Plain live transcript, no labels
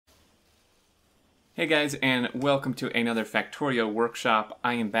Hey guys, and welcome to another Factorio Workshop.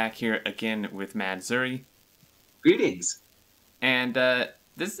 I am back here again with MadZuri. Greetings. And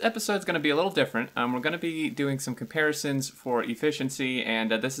this episode is going to be a little different. We're going to be doing some comparisons for efficiency,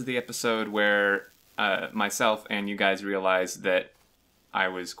 and this is the episode where myself and you guys realize that I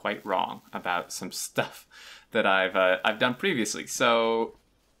was quite wrong about some stuff that I've done previously. So,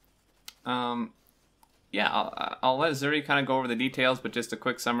 yeah, I'll let Zuri kind of go over the details, but just a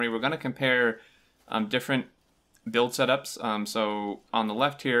quick summary. We're going to compare different build setups. So on the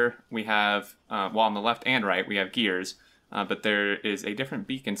left here, we have, well, on the left and right, we have gears, but there is a different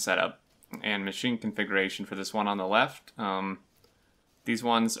beacon setup and machine configuration for this one on the left. These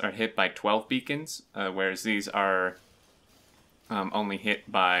ones are hit by 12 beacons, whereas these are only hit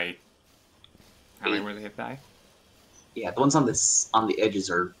by, how many were they hit by? Yeah, the ones on the edges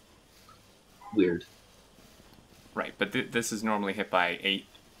are weird. Right, but this is normally hit by 8,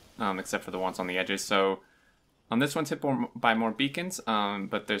 except for the ones on the edges. So this one's hit by more beacons,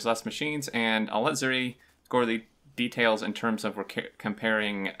 but there's less machines, and I'll let Zuri go over the details in terms of we're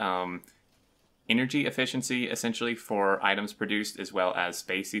comparing energy efficiency, essentially, for items produced, as well as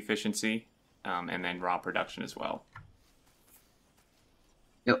space efficiency, and then raw production as well.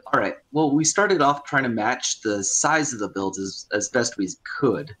 Yep. All right. Well, we started off trying to match the size of the builds as best we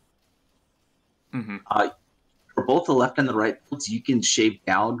could. Mm-hmm. For both the left and the right builds, you can shave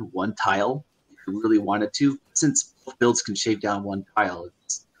down one tile if you really wanted to. Since both builds can shave down one tile,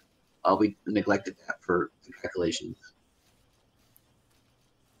 we neglected that for the calculations.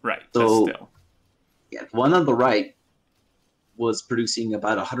 Right. So, but still. yeah, the one on the right was producing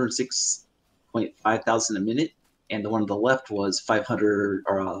about 106.5 thousand a minute, and the one on the left was 500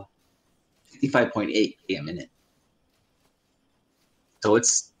 or 55.8 K a minute. So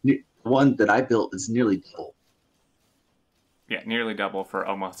it's the one that I built is nearly double. Yeah, nearly double for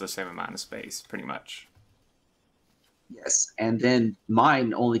almost the same amount of space, pretty much. Yes, and then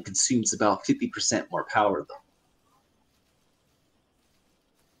mine only consumes about 50% more power, though.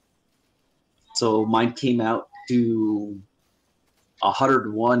 So mine came out to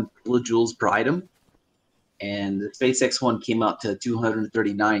 101 kilojoules per item, and the SpaceX one came out to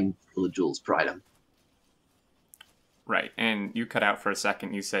 239 kilojoules per item. Right, and you cut out for a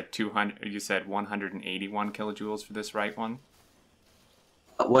second. You said 200. You said 181 kilojoules for this right one.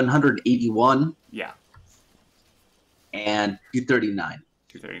 181. Yeah. And 239.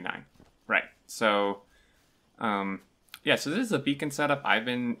 239. Right. So, yeah, so this is a beacon setup I've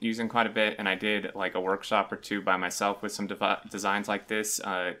been using quite a bit, and I did like a workshop or two by myself with some designs like this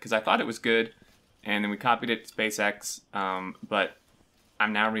because I thought it was good, and then we copied it to SpaceX, but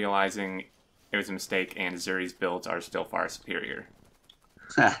I'm now realizing it was a mistake, and Zuri's builds are still far superior.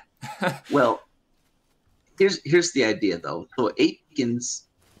 Well, here's the idea, though. So 8 beacons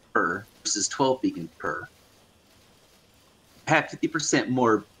per versus 12 beacons per. Have 50%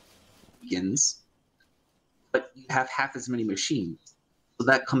 more beacons, but you have half as many machines. So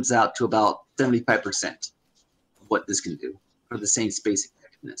that comes out to about 75% of what this can do for the same space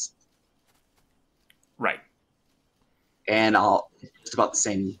effectiveness. Right. And just about the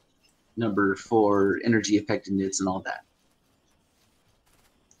same number for energy effectiveness and all that.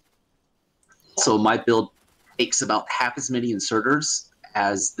 So my build takes about half as many inserters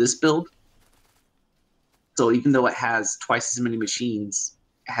as this build. So even though it has twice as many machines,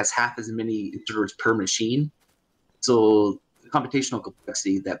 it has half as many inserters per machine. So the computational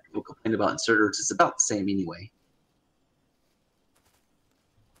complexity that people complain about inserters is about the same anyway.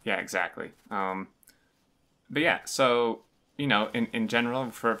 Yeah, exactly. But yeah, so, you know, in general,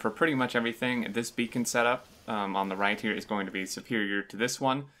 for pretty much everything, this beacon setup on the right here is going to be superior to this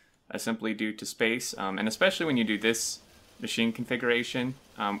one, simply due to space, and especially when you do this machine configuration,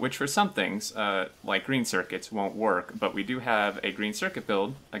 which for some things, like green circuits, won't work, but we do have a green circuit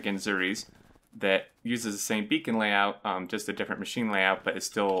build against Zuri's that uses the same beacon layout, just a different machine layout, but is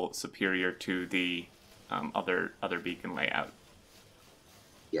still superior to the other beacon layout.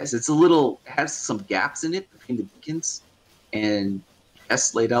 Yes, it has some gaps in it between the beacons, and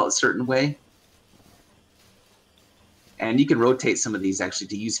chests laid out a certain way. And you can rotate some of these actually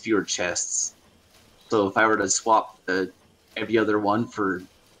to use fewer chests. So if I were to swap every other one for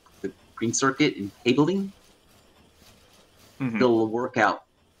the green circuit and cabling, it'll work out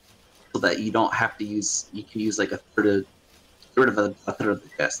so that you don't have to you can use like a third of the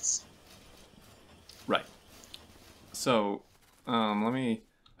chests. Right. So, okay,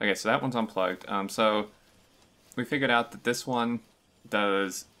 so that one's unplugged. So we figured out that this one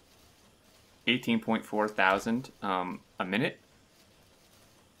does 18.4 thousand a minute,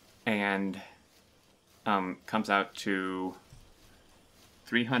 and comes out to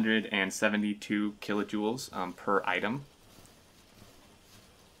 372 kilojoules per item.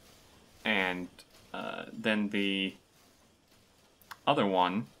 And then the other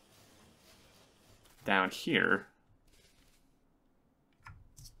one down here,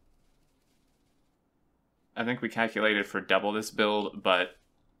 I think we calculated for double this build, but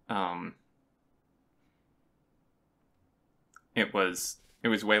it was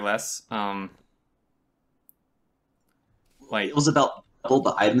way less. Like it was about double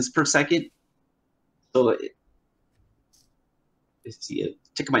the items per second. So let's see,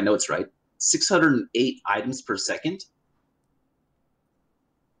 checking my notes right. 608 items per second,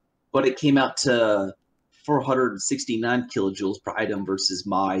 but it came out to 469 kilojoules per item versus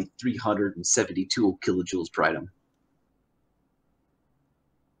my 372 kilojoules per item.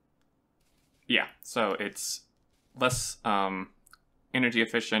 Yeah, so it's less energy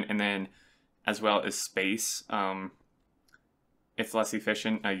efficient, and then as well as space, it's less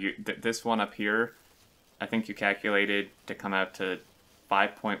efficient. This one up here, I think you calculated to come out to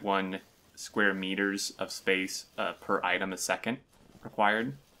 5.1 square meters of space per item a second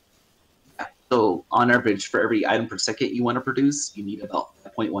required. So on average, for every item per second you want to produce, you need about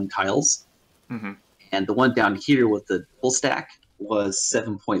 5.1 tiles. Mm-hmm. And the one down here with the full stack was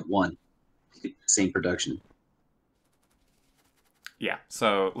 7.1. Same production. Yeah,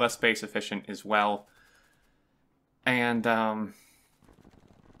 so less space efficient as well. And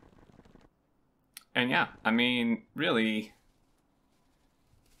yeah, I mean, really,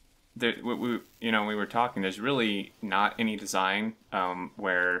 we were talking, there's really not any design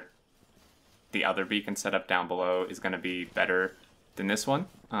where the other beacon setup down below is going to be better than this one.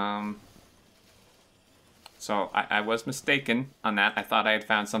 So I was mistaken on that. I thought I had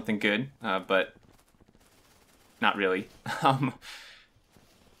found something good, but not really.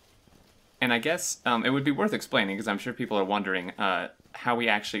 And I guess it would be worth explaining, because I'm sure people are wondering how we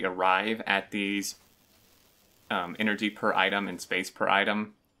actually arrive at these energy per item and space per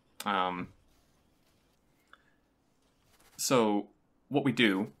item. So what we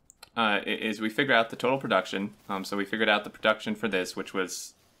do is we figure out the total production. So we figured out the production for this, which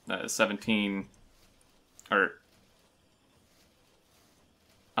was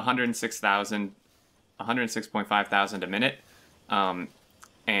 106.5 thousand a minute.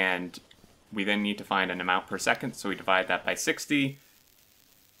 And we then need to find an amount per second, so we divide that by 60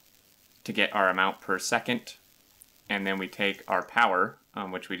 to get our amount per second. And then we take our power,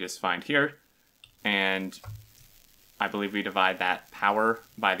 which we just find here, and I believe we divide that power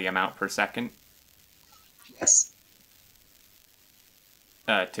by the amount per second. Yes.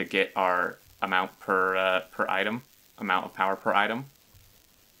 To get our amount per item, amount of power per item.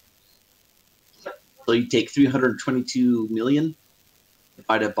 So you take 322 million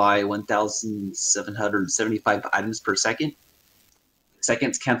divided by 1,775 items per second.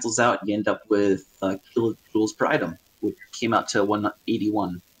 Seconds cancels out, you end up with kilojoules per item, which came out to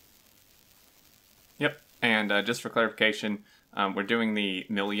 181. Yep, and just for clarification, we're doing the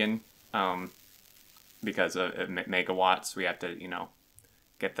million because of megawatts. We have to,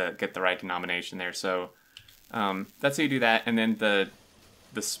 get the right denomination there. So that's how you do that. And then the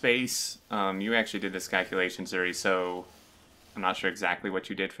space, you actually did this calculation, Zuri, so I'm not sure exactly what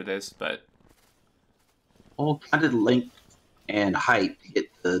you did for this, but... Well, kind of length and height to get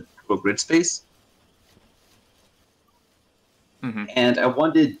the total grid space. Mm-hmm. And I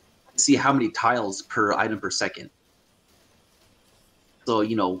wanted to see how many tiles per item per second. So,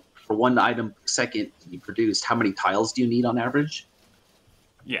 for one item per second to be produced, how many tiles do you need on average?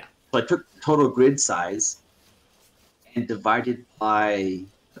 Yeah. So I took the total grid size and divided by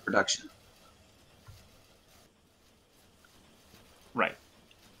the production. Right.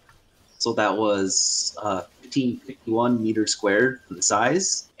 So that was 1551 meters squared for the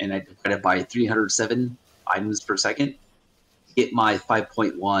size, and I divided by 307 items per second to get my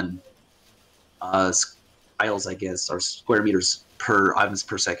 5.1 tiles, I guess, or square meters per items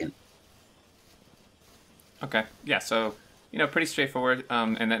per second. Okay. Yeah, so, pretty straightforward.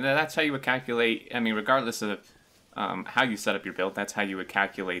 And that's how you would calculate, I mean, regardless of how you set up your build, that's how you would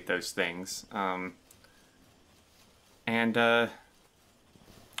calculate those things. And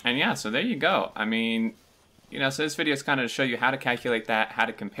yeah, so there you go. I mean, so this video is kind of to show you how to calculate that, how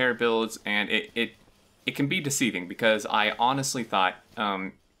to compare builds, and it can be deceiving, because I honestly thought, I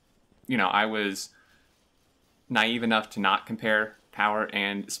was naive enough to not compare power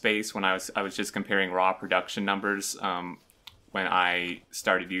and space when I was just comparing raw production numbers when I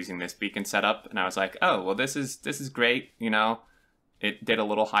started using this beacon setup, and I was like, oh, well, this is great, It did a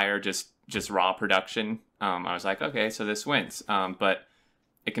little higher just raw production. I was like, okay, so this wins. But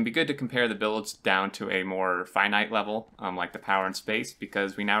it can be good to compare the builds down to a more finite level, like the power and space,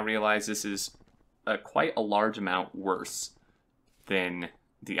 because we now realize this is quite a large amount worse than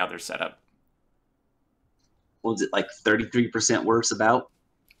the other setup. What was it, like 33% worse about?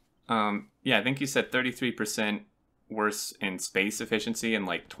 Yeah, I think you said 33% worse in space efficiency and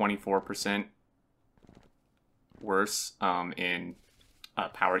like 24% worse in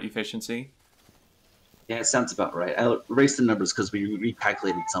power efficiency. Yeah, it sounds about right. I erased the numbers because we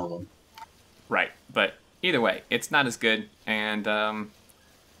recalculated some of them. Right, but either way, it's not as good. And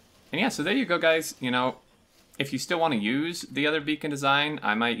yeah, so there you go, guys. You know, if you still want to use the other beacon design,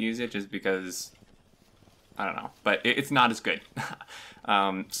 I might use it just because, I don't know, but it's not as good.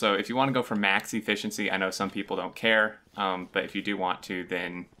 So if you want to go for max efficiency, I know some people don't care, but if you do want to,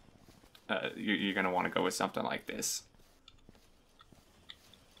 then you're going to want to go with something like this.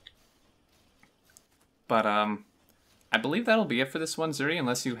 But I believe that'll be it for this one, Zuri,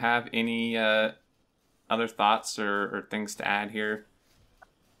 unless you have any other thoughts or things to add here.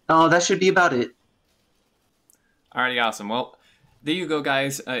 Oh, that should be about it. Alrighty, awesome. Well, there you go,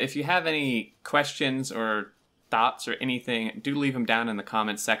 guys. If you have any questions or thoughts or anything, do leave them down in the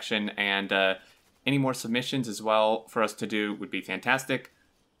comments section, and any more submissions as well for us to do would be fantastic.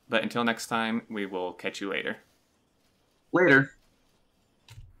 But until next time, we will catch you later. Later.